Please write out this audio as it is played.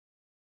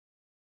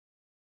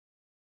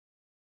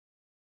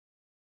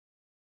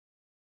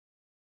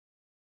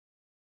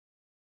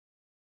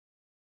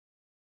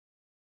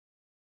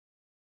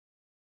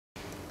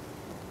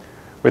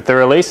With the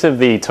release of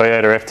the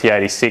Toyota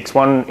FT86,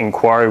 one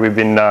inquiry we've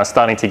been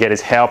starting to get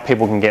is how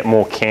people can get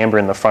more camber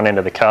in the front end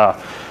of the car.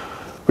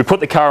 We put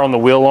the car on the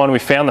wheel line, we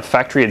found the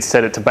factory had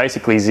set it to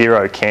basically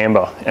 0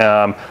 camber.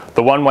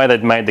 The one way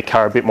they'd made the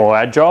car a bit more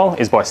agile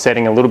is by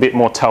setting a little bit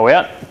more toe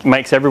out. It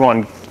makes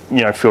everyone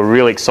feel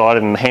really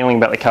excited and handling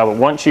about the car, but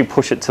once you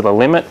push it to the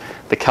limit,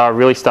 the car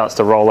really starts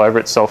to roll over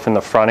itself in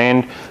the front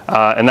end,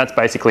 and that's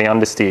basically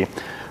understeer.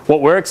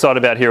 What we're excited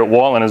about here at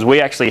Whiteline is we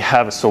actually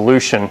have a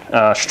solution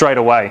straight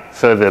away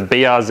for the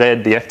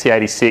BRZ, the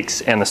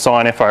FT86 and the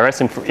Scion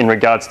FRS in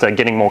regards to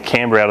getting more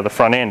camber out of the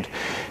front end.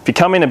 If you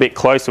come in a bit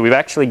closer, we've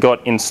actually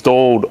got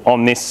installed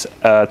on this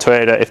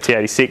Toyota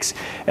FT86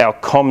 our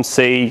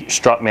COM-C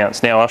strut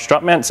mounts. Now our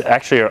strut mounts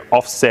actually are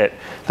offset.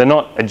 They're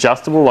not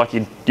adjustable like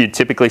you'd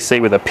typically see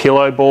with a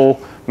pillow ball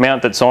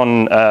mount that's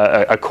on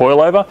a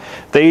coilover.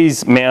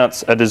 These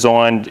mounts are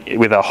designed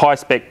with a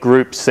high-spec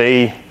Group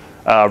C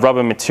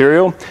rubber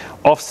material,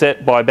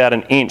 offset by about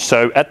 1 inch.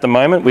 So at the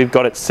moment we've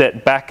got it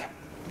set back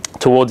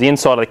towards the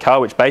inside of the car,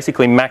 which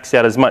basically maxes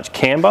out as much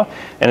camber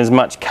and as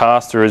much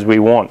caster as we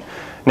want.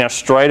 Now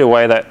straight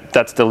away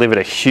that's delivered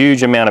a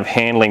huge amount of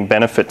handling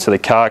benefit to the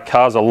car.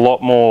 Car's a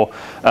lot more,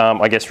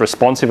 I guess,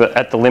 responsive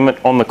at the limit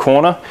on the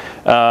corner.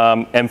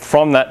 And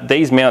from that,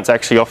 these mounts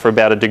actually offer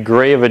about 1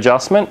 degree of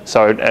adjustment,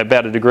 so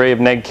about 1 degree of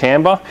neg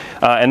camber.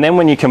 And then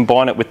when you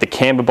combine it with the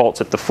camber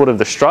bolts at the foot of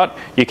the strut,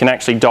 you can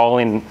actually dial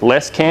in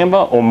less camber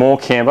or more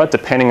camber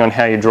depending on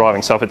how you're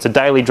driving. So if it's a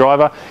daily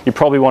driver, you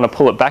probably want to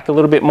pull it back a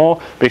little bit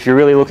more, but if you're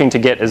really looking to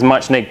get as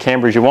much neg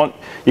camber as you want,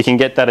 you can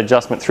get that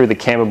adjustment through the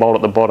camber bolt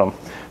at the bottom.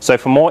 So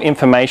for more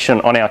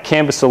information on our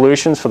camber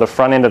solutions for the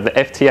front end of the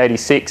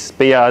FT86,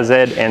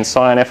 BRZ and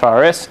Scion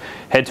FRS,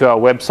 head to our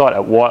website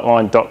at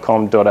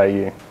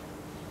whiteline.com.au.